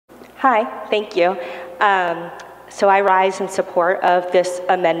Hi, thank you. So I rise in support of this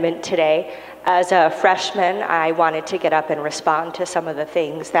amendment today. As a freshman, I wanted to get up and respond to some of the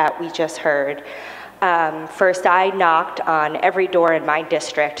things that we just heard. First, I knocked on every door in my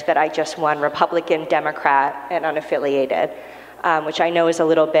district that I just won, Republican, Democrat, and unaffiliated, which I know is a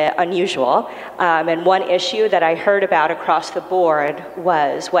little bit unusual. And one issue that I heard about across the board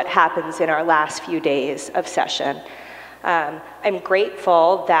was what happens in our last few days of session. I'm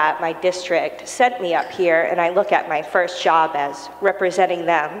grateful that my district sent me up here, and I look at my first job as representing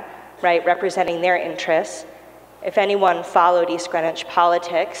them, right, representing their interests. If anyone followed East Greenwich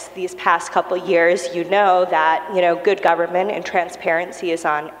politics these past couple years, you know that, good government and transparency is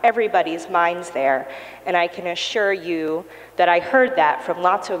on everybody's minds there. And I can assure you that I heard that from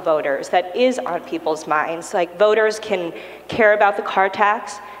lots of voters, that is on people's minds. Like, voters can care about the car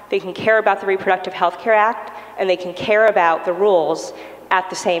tax, they can care about the Reproductive Health Care Act, and they can care about the rules at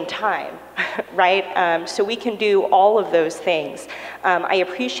the same time, right? So we can do all of those things. I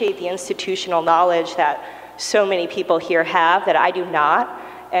appreciate the institutional knowledge that so many people here have that I do not,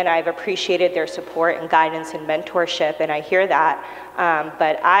 and I've appreciated their support and guidance and mentorship, and I hear that.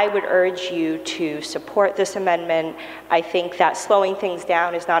 But I would urge you to support this amendment. I think that slowing things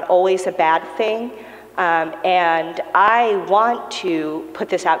down is not always a bad thing. And I want to put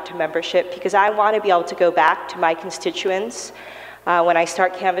this out to membership because I want to be able to go back to my constituents when I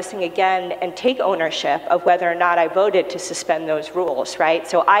start canvassing again and take ownership of whether or not I voted to suspend those rules, right?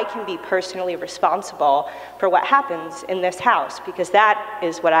 So I can be personally responsible for what happens in this House, because that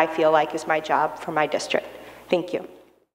is what I feel like is my job for my district. Thank you.